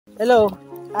Hello.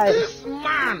 Hi. This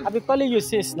man! I've been calling you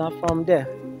since now from there.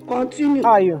 Continue.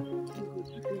 How are you?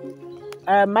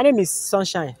 My name is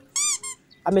Sunshine.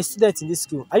 I'm a student in this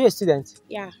school. Are you a student?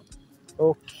 Yeah,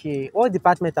 Okay. What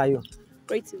department are you?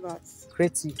 creative arts.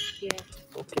 Creative. Yeah,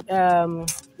 Okay.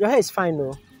 Your hair is fine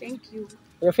though. thank you.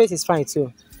 Your face is fine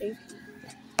too. Thank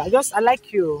you. I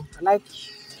like you. I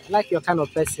like your kind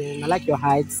of person. I like your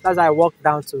height. That's why I walked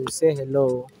down to say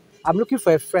hello. I'm looking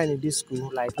for a friend in this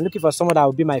school. Like I'm looking for someone that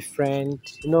will be my friend.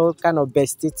 You know, kind of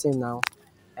bestie thing now.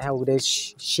 And they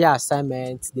share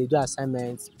assignments. They do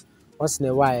assignments. Once in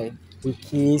a while, we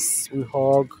kiss, we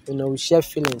hug. You know, we share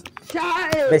feeling.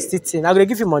 Bestie thing. I'm gonna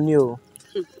give you money. Oh.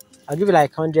 I'll give you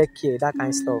like 100K. That kind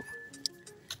of stuff.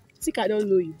 You think I don't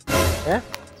know you? Yeah.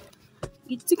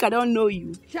 You think I don't know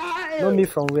you? Know me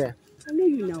from where? I know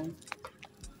you now.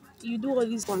 You do all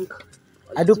this prank.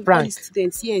 I do To all prank. the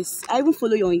students, yes. I even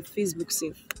follow you on Facebook,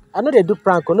 safe. I know they do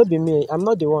prank. Oh, not be me. I'm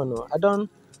not the one. No. I don't.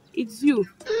 It's you.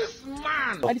 This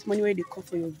man! All this money where they come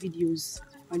for your videos,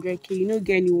 100K. You don't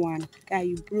get anyone. Guy,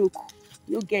 you broke.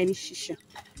 You don't get any shisha.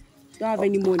 You don't have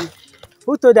any money.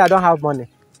 Who told you I don't have money?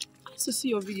 I used to see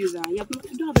your videos and you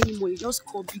don't have any money. You just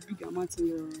call big amounts on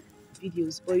your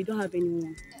videos, but you don't have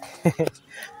anyone.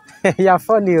 You're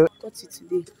funny. Oh. Got you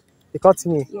today. You caught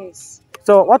me. Yes.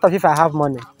 So what if I have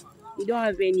money? You don't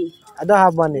have any. I don't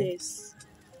have money. Yes.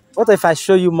 What if I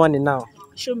show you money now?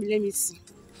 Show me, let me see.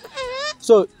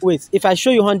 So wait, if I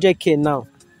show you 100K now,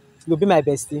 you'll be my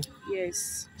bestie.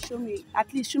 Yes. Show me,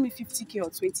 at least show me 50K or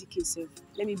 20K, sir.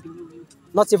 Let me believe you.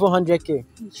 Not even 100K.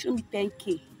 Show me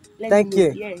 10K. Let me 10K.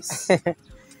 know. Yes.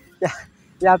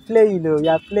 You are playing, you know. You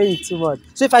are playing too much.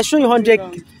 So if I show you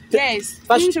 100K, Yes.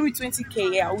 But- If you show me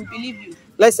 20K, yeah, I will believe you.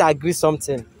 let's agree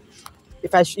something.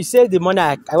 If you say the money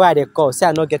I wear the call, say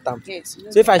I not get them. Yes. You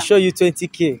know So if I better. show you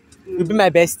 20K, you'll be my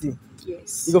bestie.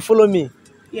 Yes. You go follow me.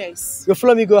 Yes. You go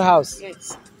follow me go house.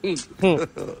 Yes.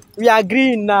 We are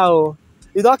agreeing now.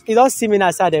 You don't see me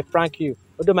now say they prank you.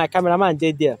 Although my cameraman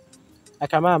dead there. My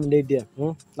cameraman dead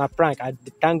there. Na prank. I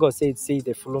thank God say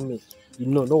they follow me. You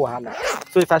know, no wahala.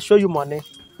 So if I show you money,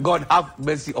 God have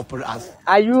mercy upon us.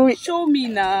 are you? Show me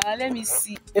now. Let me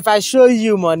see. If I show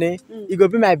you money, you go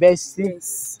be my bestie.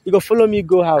 Yes. You go follow me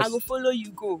go house. I will follow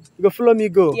you. Go. You go follow me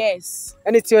go. Yes.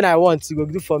 Anything I want, you go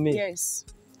do for me. Yes.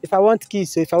 If I want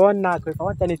kiss, or if I want knack, or if I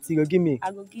want anything, you go give me. I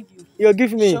will give you. You go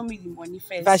give me. Show me the money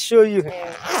first. If I show you,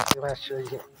 Yeah. if I show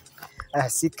you, I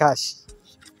see cash.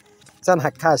 It's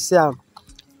not cash. See,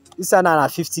 this one na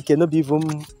 50K, no be even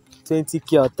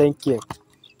 20K or 10K.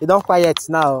 You don't quiet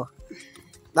now.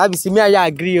 Now be see me and you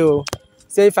agree. Oh,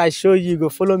 say if I show you, go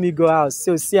follow me go house.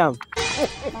 So see am.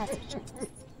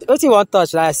 What you want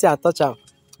touch? Like I say, I touch am.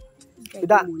 Get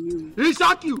That- money. He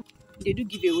shot you! They do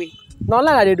give away. No,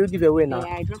 like they do give away now.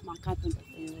 Yeah, I drop my account number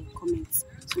for your comments.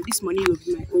 So this money will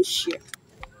be my own share.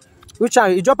 Which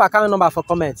one? You drop account number for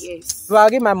comments. Yes. So I'll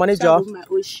give my money, So I Joe. will be my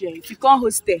own share. If you can't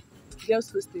host it,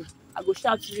 just host it. I go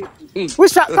shout to you.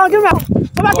 Which one? Come give me,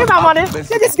 give my money.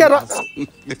 See this girl.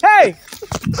 Hey,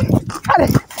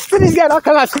 see this girl. Don't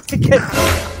come and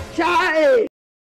 50K.